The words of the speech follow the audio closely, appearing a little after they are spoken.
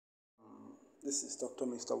This is Dr.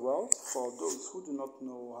 Mr. Wells. For those who do not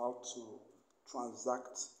know how to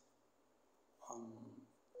transact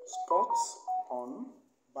stocks on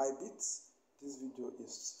Bybit, this video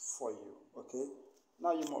is for you. Okay.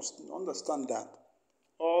 Now you must understand that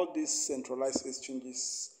all these centralized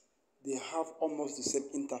exchanges, they have almost the same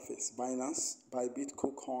interface. Binance, Bybit,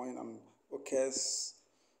 KuCoin, and OKS,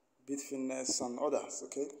 Bitfinex, and others.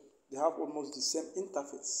 Okay, they have almost the same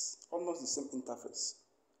interface.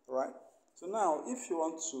 Right. So now, if you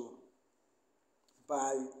want to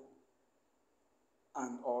buy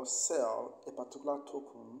and or sell a particular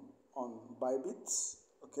token on Bybit,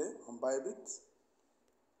 okay, on Bybit,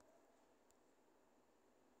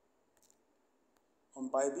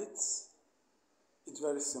 it's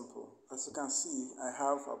very simple. As you can see, I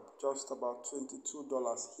have just about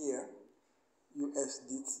 $22 here,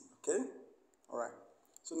 USDT, okay? All right.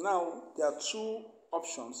 So now there are two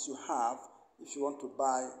options you have if you want to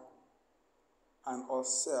buy and or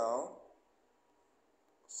sell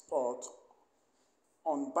spot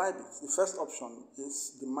on Bybit. The first option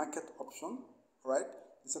is the market option, right?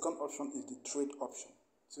 The second option is the trade option.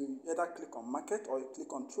 So you either click on market or you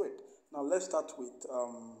click on trade. Now let's start with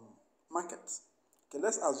market. Okay,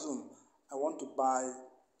 let's assume I want to buy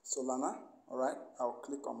Solana. All right, I'll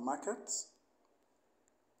click on market.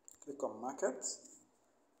 Okay,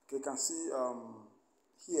 you can see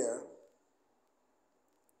here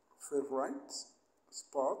favorite,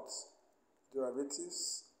 spot,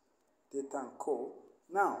 derivatives, data and co.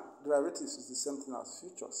 Now, derivatives is the same thing as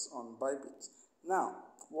futures on Bybit. Now,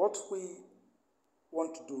 what we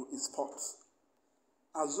want to do is spot.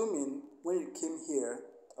 Assuming when you came here,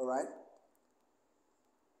 all right,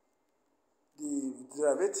 the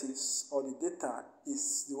derivatives or the data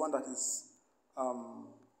is the one that is on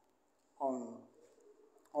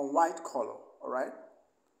white color, all right.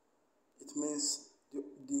 It means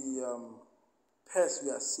the pairs we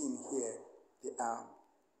are seeing here, they are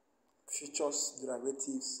futures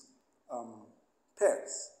derivatives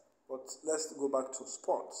pairs. But let's go back to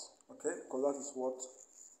spot, okay, because that is what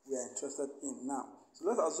we are interested in now. So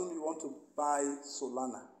let's assume you want to buy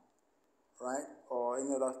Solana, right, or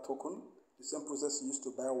any other token. The same process you used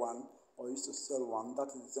to buy one or used to sell one, that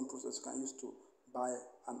is the same process you can use to buy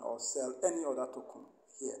and or sell any other token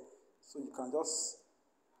here. So you can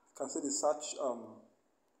see the search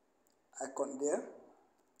icon there.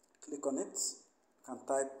 Click on it. You can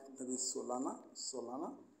type maybe Solana.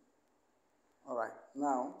 All right.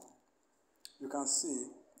 Now you can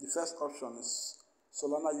see the first option is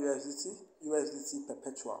Solana USDT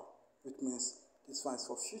perpetual, which means this one is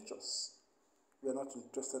for futures. We are not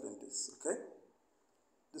interested in this. Okay.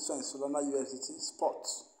 This one is Solana USDT spot.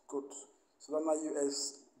 Good. Solana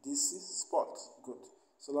USDC spot. Good.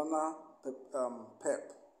 Solana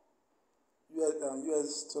PEP.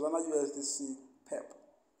 Solana USDC PEP.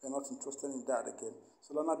 We're not interested in that again.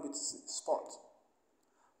 Solana BTC spot.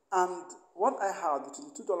 And what I have, the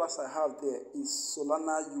 $22 I have there is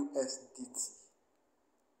Solana USDT.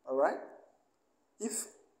 All right. If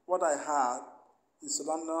what I have is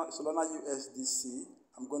Solana USDC,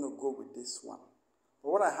 I'm going to go with this one.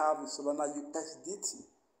 But what I have is Solana USDT,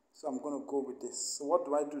 so I'm going to go with this. So what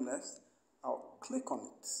do I do next? I'll click on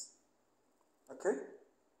it. Okay?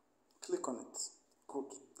 Click on it. Good.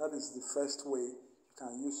 That is the first way you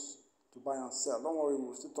can use to buy and sell. Don't worry,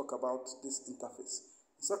 we'll still talk about this interface.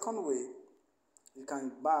 The second way you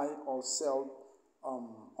can buy or sell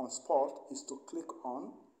on spot is to click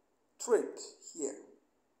on trade here.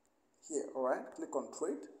 All right? Click on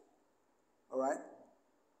trade. All right?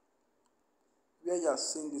 Where you are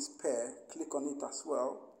seeing this pair, click on it as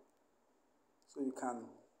well, so you can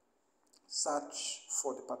search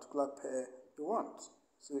for the particular pair you want.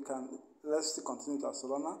 So you can, let's still continue to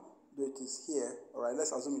Solana, though it is here. All right,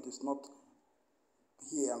 let's assume it is not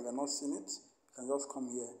here and we are not seeing it. You can just come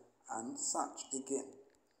here and search again.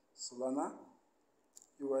 Solana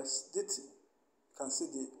USDT. You can see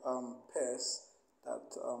the pairs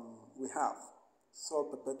that we have. So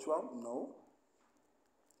perpetual, no.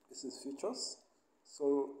 This is futures.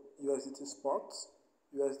 So USDT spot,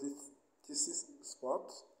 USDT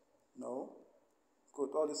spot, no.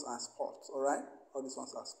 Good, all these are spots, all right? All these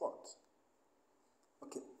ones are spots.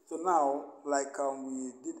 Okay, so now, like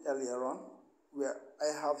we did earlier on, where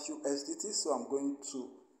I have USDT, so I'm going to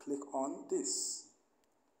click on this.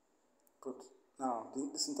 Good. Now,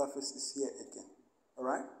 this interface is here again, all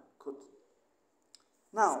right? Good.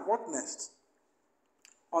 Now, what next?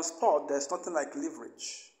 On spot, there's nothing like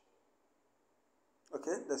leverage.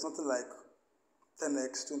 Okay, there's nothing like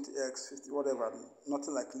 10x, 20x, 50, whatever,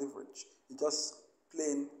 nothing like leverage. It's just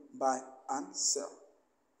plain buy and sell.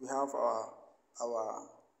 We have our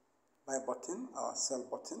buy button, our sell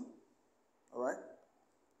button. All right.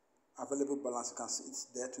 Available balance, you can see it's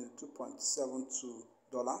there,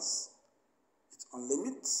 $22.72. It's on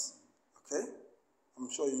limits. Okay. I'm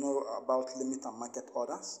sure you know about limit and market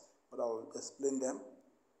orders, but I will explain them.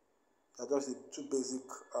 They're just the two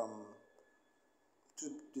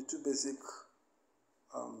basic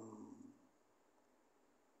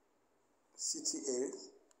CTAs,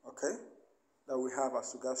 okay, that we have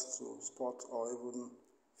as regards to spot or even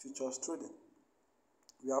futures trading.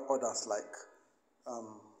 We have others like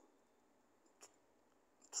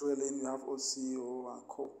trailing, you have OCO and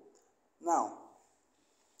co. Now,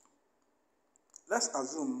 let's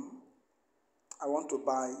assume I want to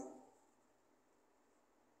buy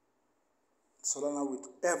Solana with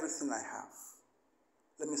everything I have.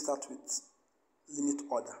 Let me start with limit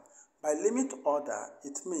order. By limit order,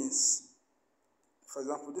 it means, for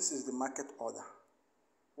example, this is the market order,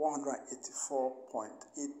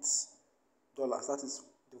 $184.8. That is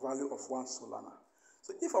the value of one Solana.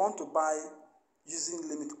 So if I want to buy using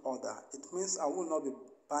limit order, it means I will not be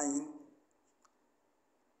buying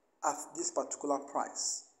at this particular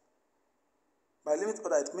price. By limit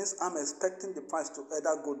order, it means I'm expecting the price to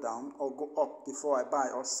either go down or go up before I buy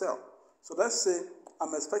or sell. So let's say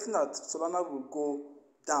I'm expecting that Solana will go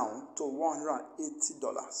down to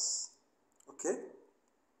 $180. Okay?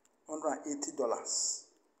 $180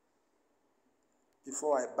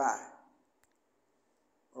 before I buy.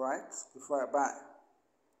 Right? Before I buy.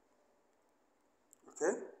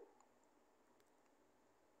 Okay?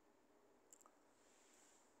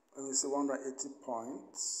 Let me see,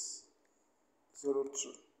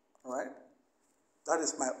 180.02. Alright? That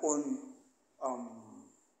is my own,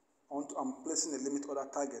 I'm placing a limit order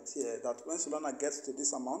target here that when Solana gets to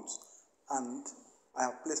this amount and I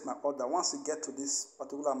have placed my order, once it gets to this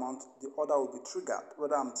particular amount, the order will be triggered,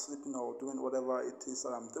 whether I'm sleeping or doing whatever it is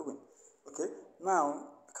that I'm doing. Okay? Now,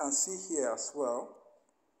 you can see here as well.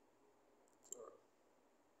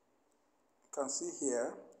 You can see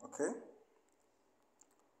here, okay?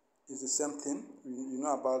 It's the same thing. You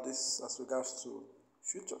know about this as regards to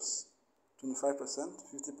futures. 25%,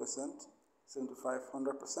 50%, 75%,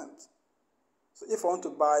 100%. So if I want to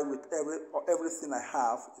buy with everything I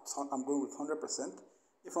have, I'm going with 100%.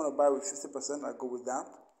 If I want to buy with 50%, I go with that.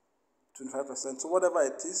 25%. So whatever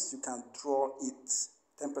it is, you can draw it.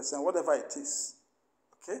 10%, whatever it is.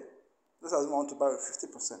 Okay? Let's assume I want to buy with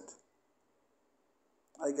 50%.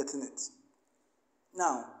 Are you getting it?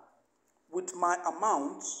 Now, with my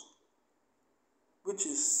amount, which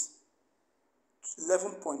is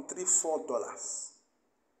 $11.34.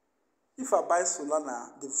 If I buy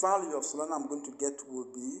Solana, the value of Solana I'm going to get will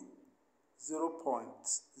be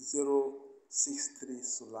 0.063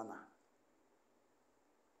 Solana.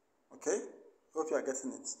 Okay? Hope you are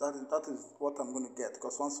getting it. That is what I'm going to get,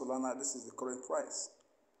 because one Solana, this is the current price.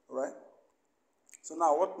 Alright? So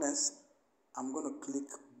now what next? I'm going to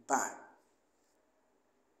click buy.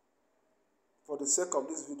 For the sake of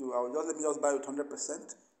this video, let me just buy with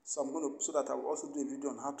 100%. So so that I will also do a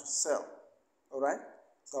video on how to sell. Alright?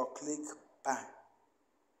 So I'll click buy.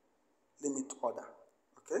 Limit order.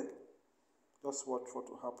 Okay? Just watch what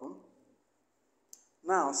will happen.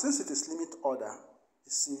 Now, since it is limit order,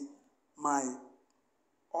 you see, my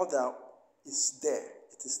order is there.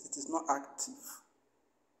 It is not active.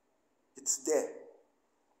 It's there.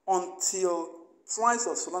 Until price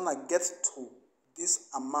of Solana gets to this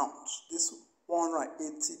amount, this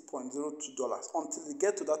 $180.02. Until you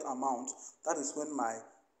get to that amount, that is when my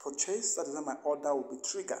purchase, that is when my order will be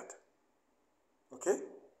triggered. Okay?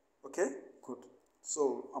 Okay? Good.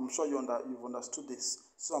 So I'm sure you've understood this.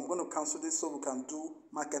 So I'm going to cancel this so we can do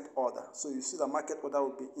market order. So you see the market order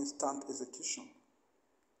will be instant execution.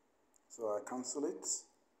 So I cancel it.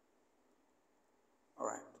 All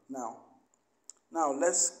right. Now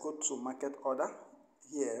let's go to market order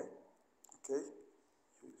here. Okay.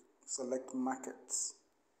 Select markets.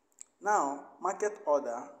 Now, market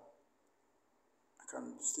order, I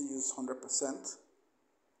can still use 100%.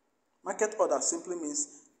 Market order simply means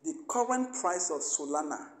the current price of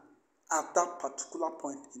Solana at that particular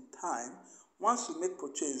point in time. Once you make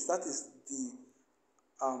purchase, that is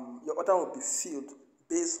your order will be filled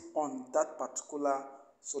based on that particular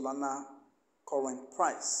Solana current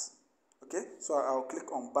price. Okay, so I'll click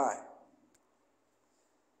on buy.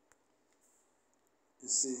 You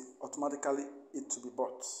see, automatically it will be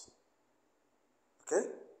bought. Okay?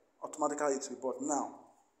 Automatically it will be bought. Now,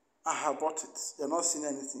 I have bought it. You're not seeing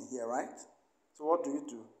anything here, right? So what do?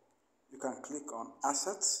 You can click on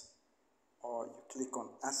assets, or you click on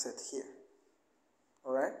asset here.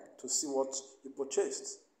 Alright? To see what you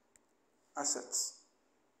purchased. Assets.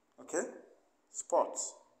 Okay? Spot.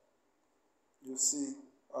 you see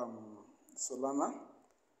Solana.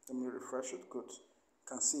 Let me refresh it. Good. You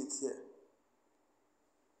can see it here.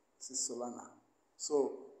 This is Solana.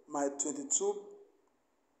 So my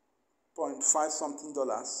 22.5 something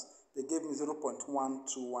dollars, they gave me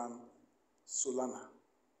 0.121 Solana.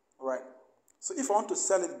 All right. So if I want to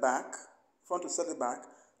sell it back,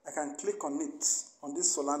 I can click on it, on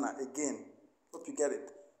this Solana again. Hope you get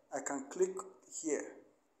it. I can click here.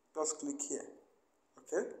 Just click here.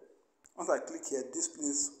 Okay? Once I click here, this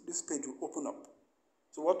page will open up.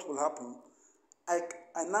 So what will happen? I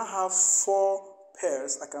now have 4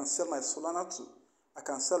 pairs I can sell my Solana to. I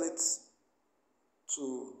can sell it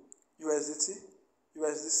to USDC,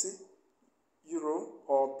 Euro,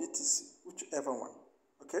 or BTC, whichever one.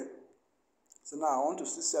 Okay? So now I want to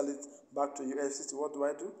still sell it back to USDT. What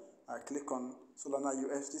do? I click on Solana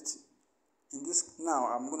USDT. In this, now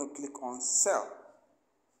I'm going to click on sell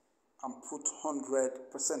and put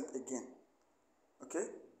 100% again. Okay?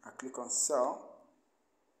 I click on sell.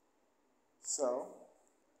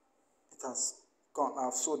 It has gone.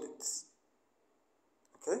 I've sold it.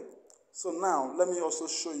 Okay? So now let me also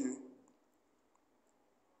show you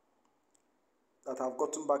that I've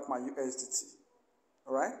gotten back my USDT.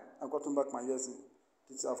 Alright? I've gotten back my USDT.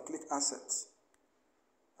 I've clicked assets.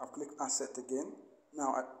 I've clicked asset again.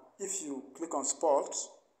 Now, if you click on spot,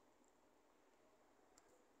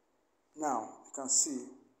 now you can see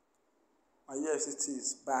my USDT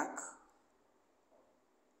is back.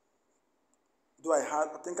 Though I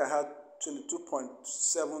think I had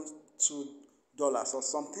 $22.72 or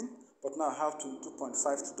something, but now I have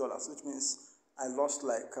 $22.52, which means I lost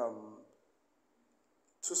like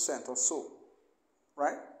 2 cents or so,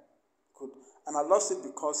 right? Good. And I lost it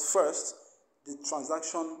because first, the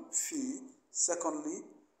transaction fee. Secondly,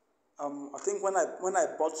 I think when I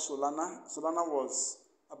bought Solana was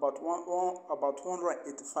about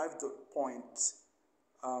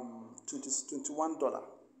 $185.21.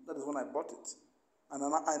 That is when I bought it. And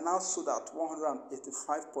I now sold at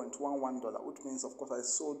 $185.11, which means, of course, I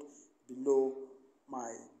sold below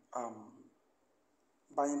my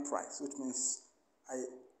buying price, which means I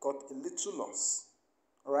got a little loss.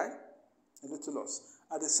 All right? A little loss.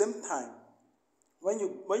 At the same time, when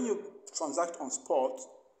you transact on spot,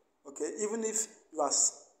 okay, even if you are,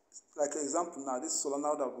 like an example now, this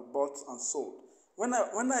Solana that we bought and sold. When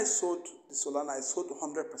I sold the Solana, I sold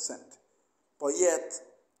 100%, but yet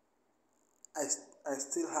I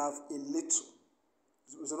still have a little,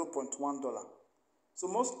 $0.1. So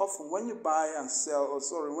most often when you buy and sell,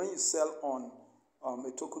 when you sell on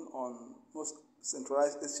a token on most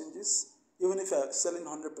centralized exchanges, even if you're selling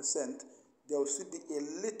 100%, there will still be a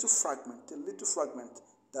little fragment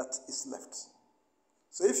that is left.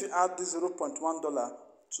 So if you add this $0.1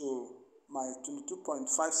 to my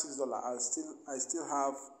 $22.56, I still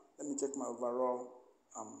have, let me check my overall,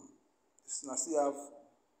 I still have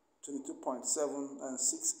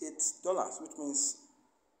 $22.768, which means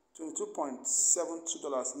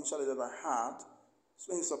 $22.72 initially that I had. So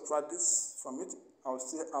when you subtract this from it,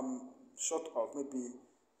 I'm short of maybe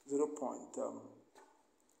 0.4.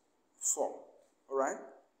 All right?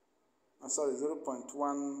 I'm sorry,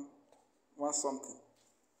 0.1 something.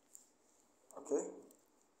 Okay?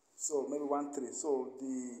 So maybe 1.3. So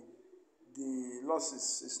the loss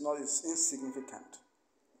is insignificant.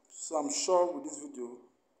 So I'm sure with this video,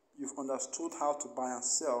 you've understood how to buy and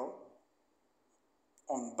sell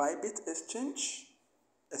on Bybit exchange,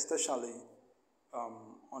 especially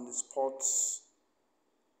on the sports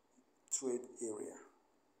trade area.